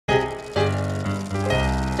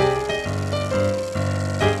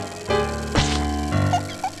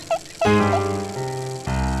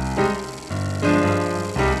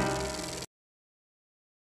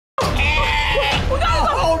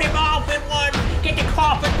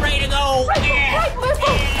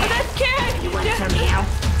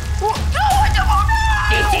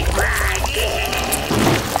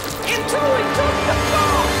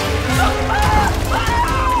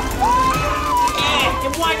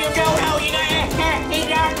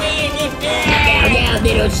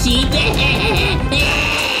little sheep.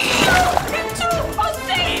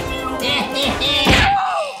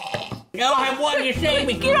 No, I want you to save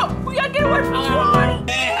me. Get up! We gotta get away from the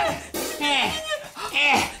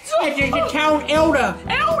This is the town elder.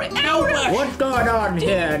 Elder! What's going on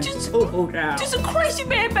here in Poo-Poo Town? There's a crazy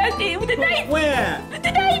man back there with a knife. Where? With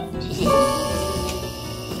the knife.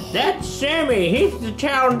 That's Sammy. He's the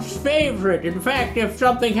town's favorite. In fact, if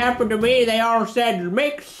something happened to me, they all said,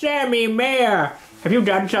 make Sammy mayor. Have you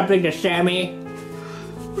done something to Sammy?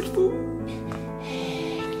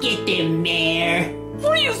 Get the mayor.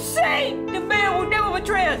 What are you saying? The mayor will never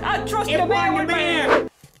betray us. I trust the mayor with mayor.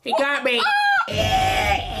 He got me.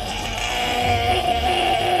 That's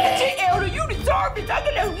it, Elder. You deserve this. I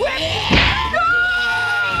get that weapon.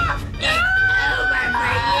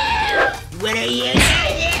 What are you saying?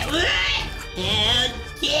 How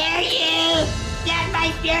dare you? That's my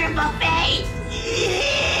beautiful face.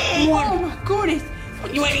 Oh my goodness.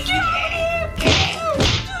 You want to get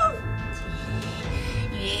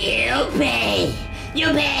You pay. You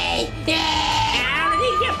pay. How did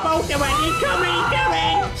he get both of us? He's coming.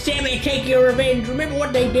 Sammy, take your revenge. Remember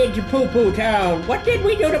what they did to Poo-Poo Town. What did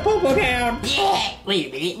we do to Poo-Poo Town? Yeah. Wait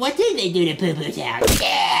a minute. What did they do to Poo-Poo Town?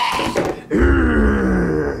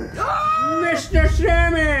 Mr.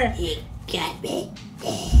 Sammy! He got me.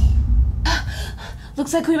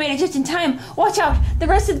 Looks like we made it just in time. Watch out. The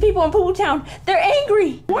rest of the people in Poo-Poo Town, they're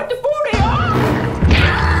angry. What the fool they are?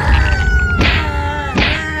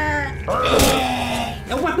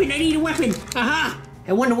 A weapon, I need a weapon. Aha!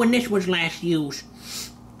 I wonder when this was last used.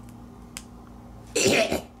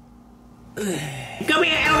 Come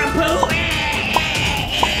here, Elder Pooh!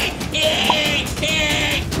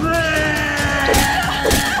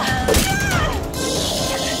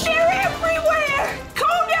 They're everywhere!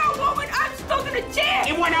 Calm down, woman! I'm stuck in a chair!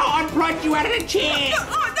 They want to unplug you out of the chair! No,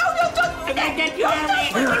 I gotta get you out of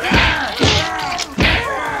here!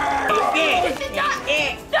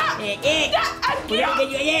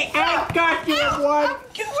 I got you, one!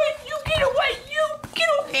 You get away! You get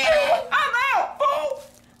away! I'm out, fool!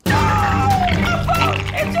 No! I'm fool!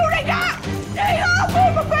 It's who they got! They are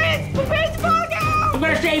fool! My pants fall down! I'm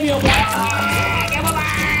gonna save you, one!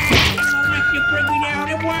 You bring me down,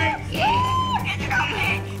 it worked!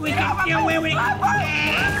 We got you, where we... Tom!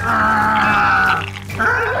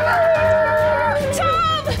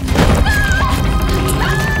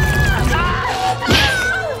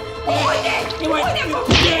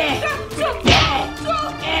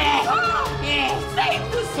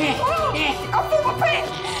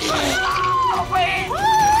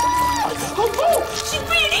 She's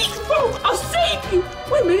being eaten, fool! I'll save you!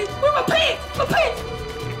 Wait a minute, where my pants? My pants!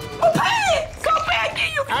 My pants! Come back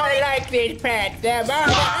here, you I like these pants, they're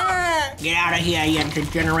Get out of here, you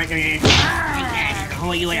degenerate!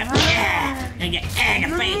 Hold you up! And the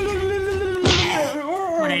face!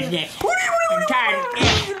 What is this? I'm tired!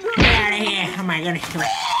 Get out of here! Oh my goodness! Get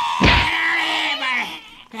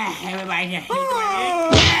out of here, everybody!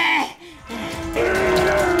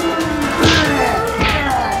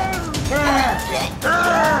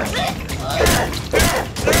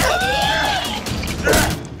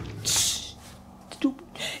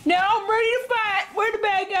 Now I'm ready to fight! Where the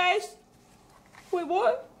bad guys? Wait,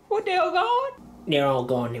 what? What, they all gone? They're all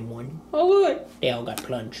gone in one. Oh, good. They all got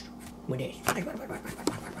plunged with this.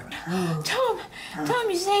 Tom,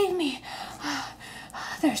 you saved me.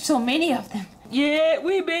 There's so many of them. Yeah,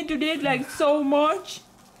 we've been through this like so much.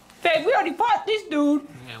 In fact, we already fought this dude.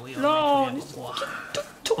 Yeah, we already before.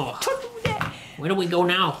 Where do we go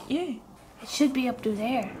now? Yeah. It should be up to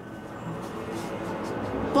there.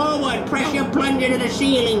 Forward! Press your plunge into the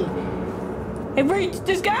ceiling! It reached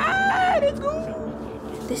the sky! Let's go!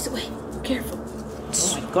 This way. Careful.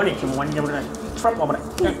 Oh my goodness, you want to trip over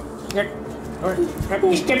there.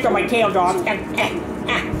 You stepped on my tail, dog.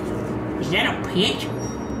 Is that a pit? It's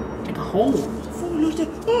like a hole.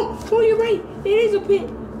 Oh, you're right. It is a pit.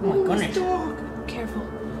 Oh my goodness. Dog. Careful.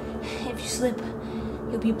 If you slip,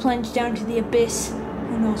 you'll be plunged down to the abyss.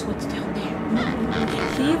 Who knows what's down there?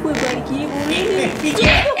 Careful, buddy.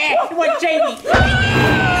 Careful. Come on, save me.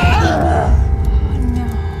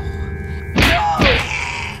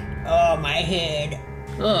 Oh, my head.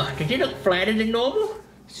 Oh, does it look flatter than normal?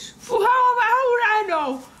 How would I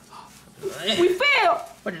know? We failed.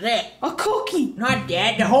 What is that? A cookie. Not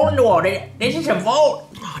that. The hole in the wall. This is a vault.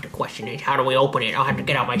 Oh, the question is, how do we open it? I'll have to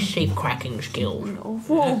get out my safe cracking skills. No,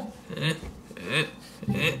 fool.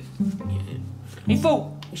 Hey,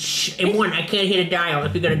 fool. Shh, in one, I can't hear the dial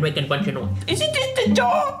if you're gonna make a bunch of noise. Isn't this the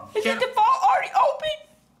door? Isn't the vault already open?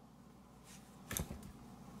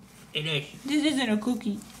 It is. This isn't a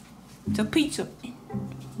cookie. It's a pizza.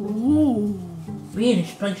 Ooh. Man,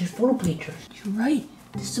 this place is full of pictures. You're right.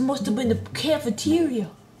 This must have been the cafeteria.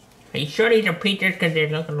 Are you sure these are pizzas? Because they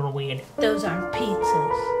look a little weird. Those aren't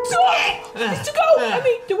pizzas. Mr. Goat!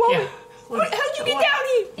 The woman. Yeah. How'd you get down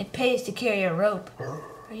here? It pays to carry a rope.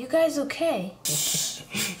 Are you guys okay?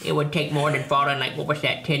 It would take more than falling like, what was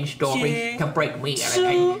that, 10 stories to break me.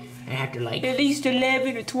 I have to like... At least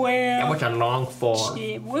 11 or 12. That was a long fall.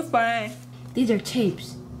 Yeah, we're fine. These are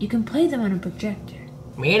tapes. You can play them on a projector.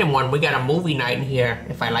 Me and one, we got a movie night in here.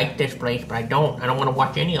 If I like this place, but I don't want to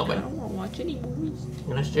watch any of it. I don't want to watch any movies.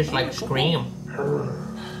 And it's just like Scream.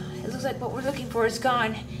 It looks like what we're looking for is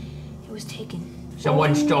gone. It was taken.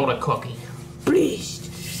 Someone stole a cookie. Please.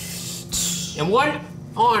 And one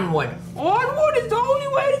onward. Onward is the only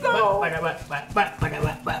way to go.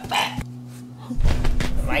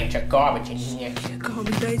 Lights are garbage in here.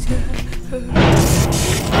 Garbage lights.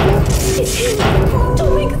 It's him.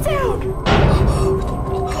 Don't make a sound.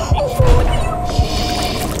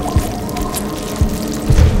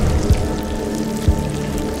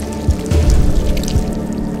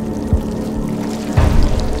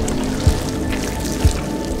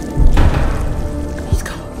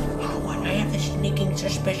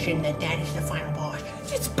 Suspicion that is the final boss.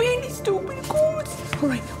 It's Bendy, stupid, of course. All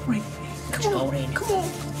right. Come on.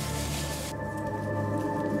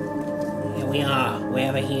 Here we are.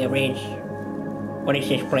 Wherever here is. What is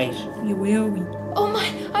this place? Yeah, where are we? Oh my!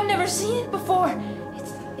 I've never seen it before.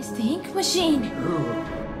 It's the ink machine.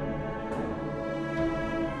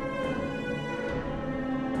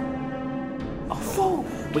 Oh,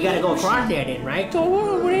 we gotta go across there then, right? so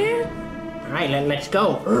over there. All right, let's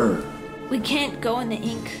go. We can't go in the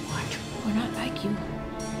ink. What? We're not like you.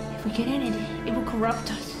 If we get in it, it will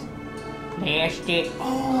corrupt us. Nasty.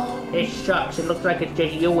 Oh. This sucks. It looks like it's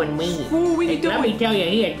just you and me. What are we Hey, doing? let me tell you,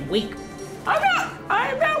 he is weak. I'm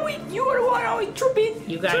not weak. You are the one always tripping.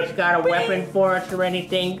 You guys got a weapon for us or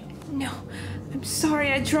anything? No, I'm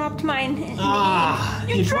sorry. I dropped mine.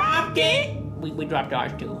 You dropped it. We dropped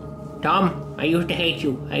ours too. Tom, I used to hate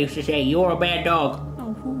you. I used to say, you're a bad dog.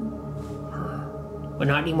 But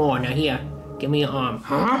not anymore. Now here, give me your arm.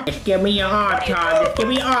 Huh? Just give me your arm, Tom. Just give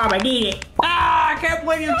me your arm. I need it. I can't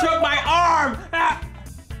believe you took my arm.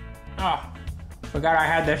 Oh, forgot I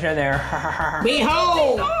had this in there.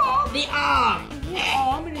 Behold, the arm.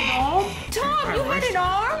 Arm and an arm. Tom, you had an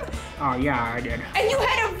arm? Oh yeah, I did. And you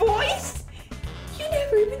had a voice? You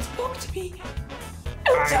never even spoke to me.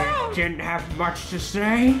 Oh, Tom. Didn't have much to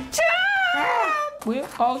say. Tom. Well,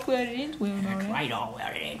 all's well that ends well, all right. Right on,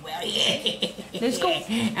 well it ain't well. Yeah. Let's go. All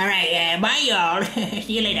right, bye y'all.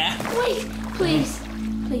 See you later. Wait,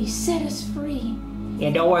 please set us free.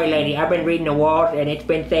 Yeah, don't worry, lady. I've been reading the walls, and it's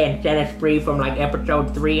been saying set us free from like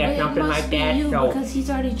episode 3 or Well, something it must like be that. you So because he's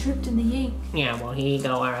already tripped in the ink. yeah, well here you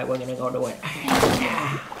go. All right, we're gonna go do it.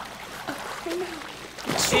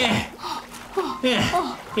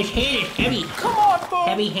 This hand is heavy. Come on, Bo.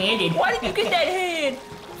 Heavy-handed. Why did you get that hand?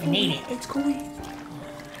 I need it. It's cool.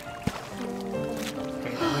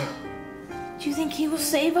 Do you think he will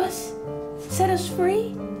save us? Set us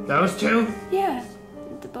free? Those two? Yeah.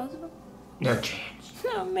 The both of them? No chance.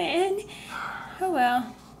 Oh, man. Oh,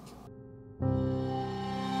 well.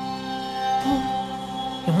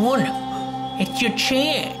 And one, it's your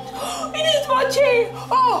chair. It is my chair.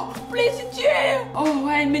 Oh, blessed chair. Oh,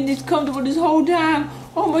 I ain't been this comfortable this whole time.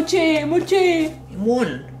 Oh, my chair. And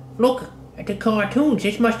one, look at the cartoons.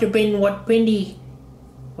 This must have been what Bendy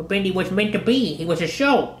was meant to be. He was a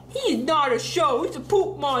show. He is not a show. He's a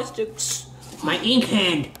poop monster. My ink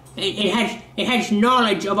hand. It has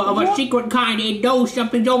knowledge of a secret kind. It knows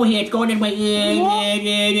something's over here. It's going in my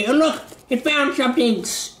ear. Look, it found something.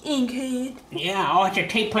 Ink hand. Yeah, oh, it's a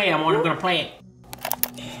tape player. I'm gonna play it.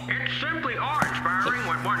 It's simply awe-inspiring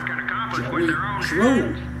what one can accomplish with their own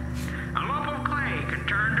hands. A lump of clay can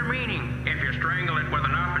turn to meaning if you strangle it with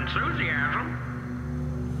enough enthusiasm.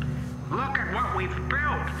 Look at what we've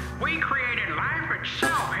built. We created life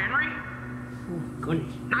itself, Henry.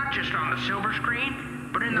 Goodness. Not just on the silver screen,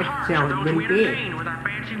 but in the That hearts of sounds those really we big. entertain with our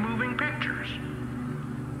fancy moving pictures.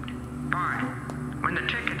 But when the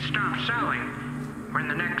tickets stopped selling, when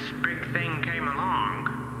the next big thing came along,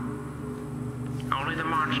 only the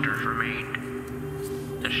monsters remained.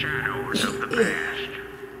 The shadows of the past.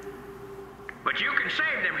 But you can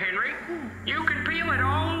save them, Henry. You can peel it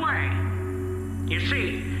all away. You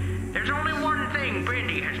see, there's only one thing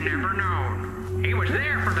Bendy has never known. He was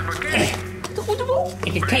there for the beginning, It's a but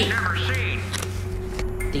he's tape. never seen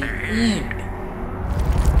The end.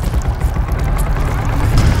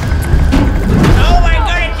 Oh my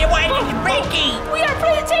goodness, why is it breaking? We gotta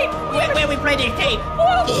play the tape. Where we play this tape?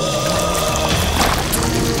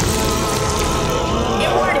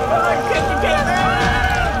 It worked!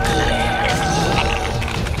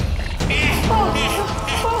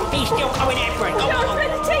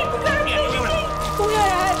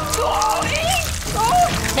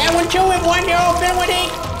 under open with it.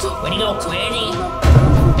 Where'd he go? Where'd he?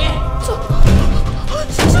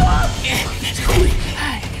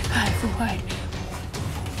 Hide, hide.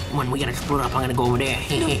 Come on, we gotta split up. I'm gonna go over there.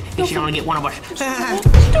 You should only get one of us.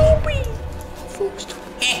 Stupid. Folks,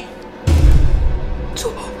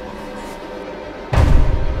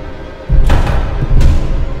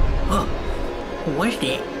 What's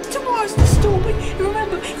that? the monster, stupid.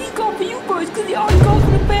 Remember, he's going for you boys because he always goes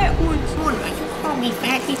for the fat ones. Come on, you call me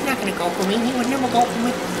fat. He's not gonna go for me. He would never go for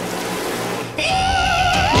me.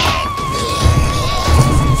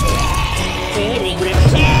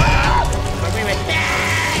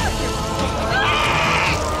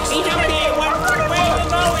 He's over there. Where are we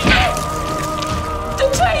going? The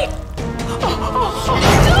tape.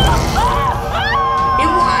 It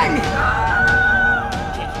won!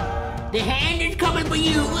 The hand is coming for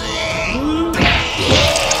you!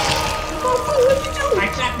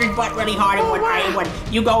 I slapped his butt really hard and went.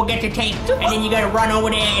 You go get the tape, and then you gotta run over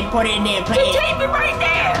there and put it in there and play it. The tape is right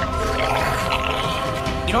there.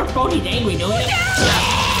 You don't suppose he's angry, do you?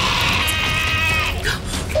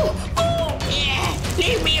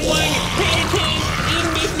 Leave me one! Play the tape in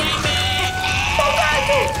this nightmare!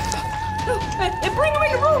 And bring him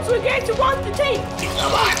in the room so he gets to watch the tape.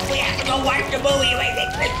 Come on, we have to go watch the movie.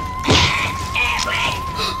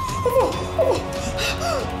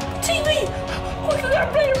 TV! Quick, we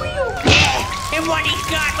gotta play the reel. And what he's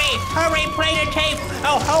got me! Hurry, play the tape!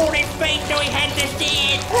 Oh, hold his face so he has to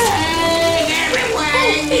see it!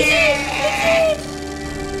 Everyone!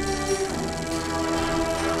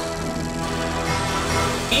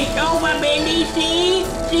 It's over, Bendy!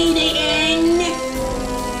 See the end!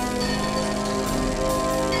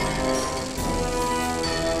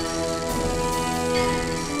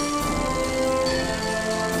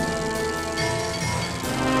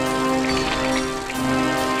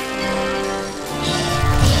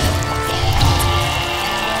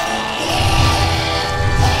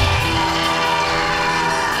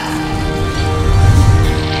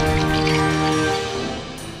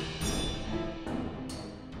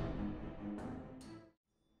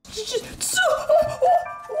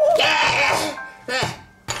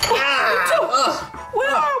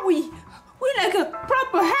 Where are we? We're like a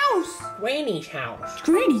proper house. Granny's house.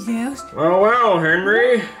 Granny's house? Well,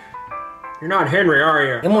 Henry. You're not Henry, are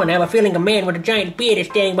you? Come on, I have a feeling a man with a giant beard is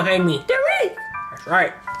standing behind me. There is. That's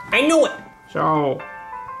right. I knew it! So,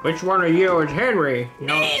 which one of you is Henry?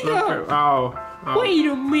 Neither. Oh. Wait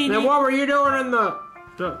a minute. Then what were you doing in the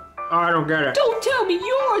oh, I don't get it. Don't tell me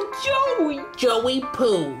you're Joey. Joey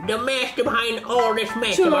Pooh, the master behind all this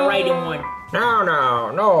mess. Am I right in one?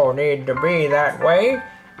 No need to be that way.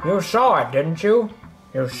 You saw it, didn't you?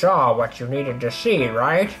 You saw what you needed to see,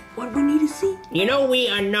 right? What we need to see? You know we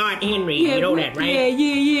are not Henry. You know that, right?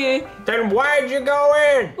 Yeah. Then why'd you go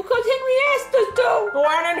in? Because Henry asked us to.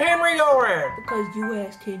 Why didn't Henry go in? Because you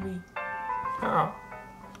asked Henry. Oh.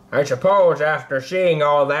 I suppose after seeing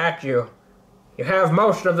all that, you have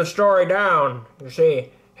most of the story down. You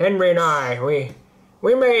see, Henry and I,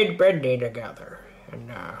 we made Bendy together.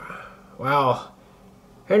 And, well,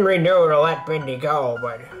 Henry knew to let Bendy go,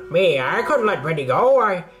 but me, I couldn't let Bendy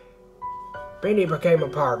go. Bendy became a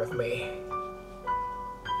part of me.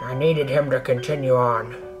 I needed him to continue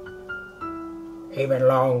on, even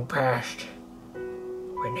long past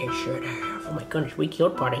when he should have. Oh my goodness, we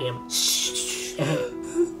killed part of him.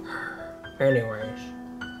 Anyways,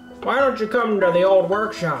 why don't you come to the old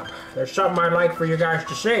workshop? There's something I'd like for you guys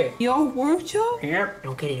to see. The old workshop? Yep.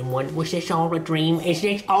 Don't get it in one. Was this all a dream? Is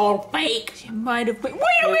this all fake? It might have been. Wait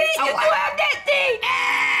a minute! You still have that thing!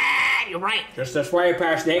 You're right. Just this way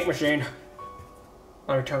past the ink machine.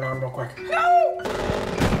 Let me turn it on real quick. No!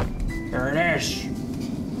 There it is.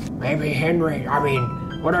 Maybe Henry,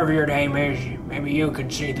 whatever your name is, maybe you can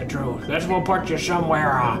see the truth. This will put you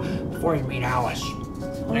somewhere before you meet Alice.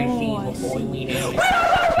 I see before we meet him.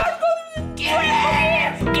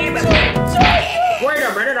 Wait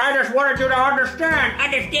a minute, I just wanted you to understand.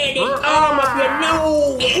 Understand it? Oh my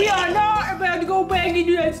goodness. We are not about to go back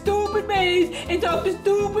into that stupid maze and talk to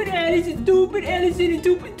stupid Alice and stupid Ellison and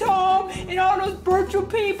stupid Tom and all those virtual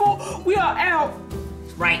people. We are out.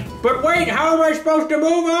 Right. But wait, how am I supposed to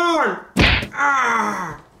move on?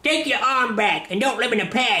 Take your arm back and don't live in the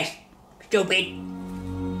past, stupid.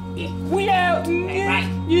 Yeah. We out. Right.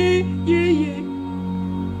 Yeah.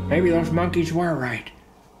 Maybe those monkeys were right.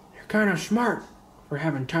 They're kind of smart for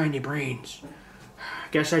having tiny brains.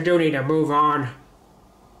 Guess I do need to move on.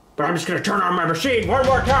 But I'm just gonna turn on my machine one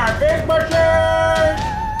more time. Big machine!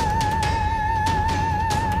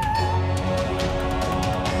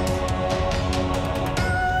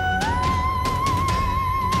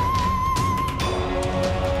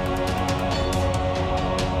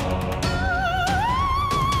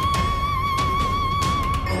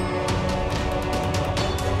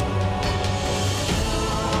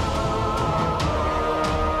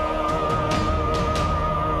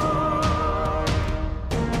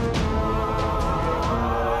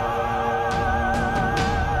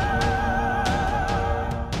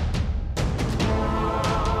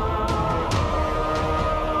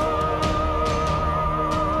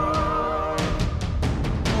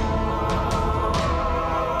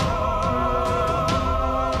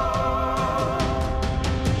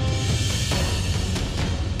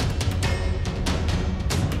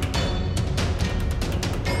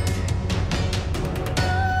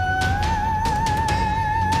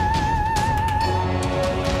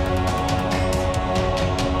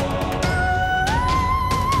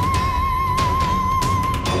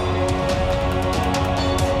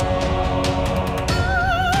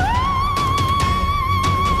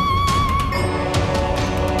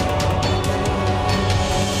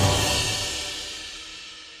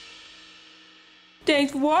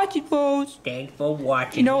 thanks for watching, folks. Thanks for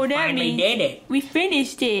watching. You know what We that finally means? did it. We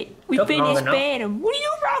finished it. We Took long finished enough. Phantom. What are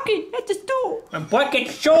you rocking? That's the stool. My bucket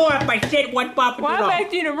sore if I sit one pop too Well, I'm long.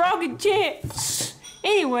 actually in a rocking chair.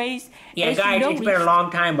 Anyways. Yeah, as you guys, it's been a noticed-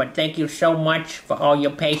 long time, but thank you so much for all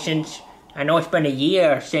your patience. I know it's been a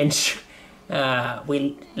year since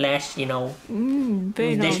we last,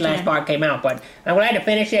 very this long last time. part came out, but I'm glad to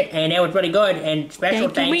finish it, and it was really good. And special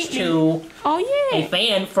Thank you, thanks Whitney. to Oh, a yeah.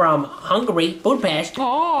 fan from Hungary, Budapest,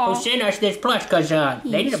 Oh. who sent us this plush because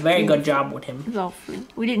they did a very good job with him. Lovely.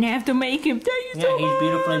 We didn't have to make him. Thank you Yeah, so he's much.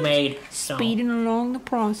 beautifully made. So. Speeding along the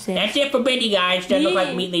process. That's it for Bendy, guys. Doesn't look like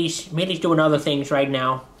Yeah. Meatley's doing other things right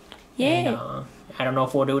now. Yeah. And, I don't know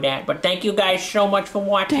if we'll do that, but thank you guys so much for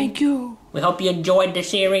watching. Thank you. We hope you enjoyed the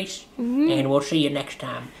series, and we'll see you next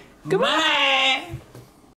time. Goodbye. Bye!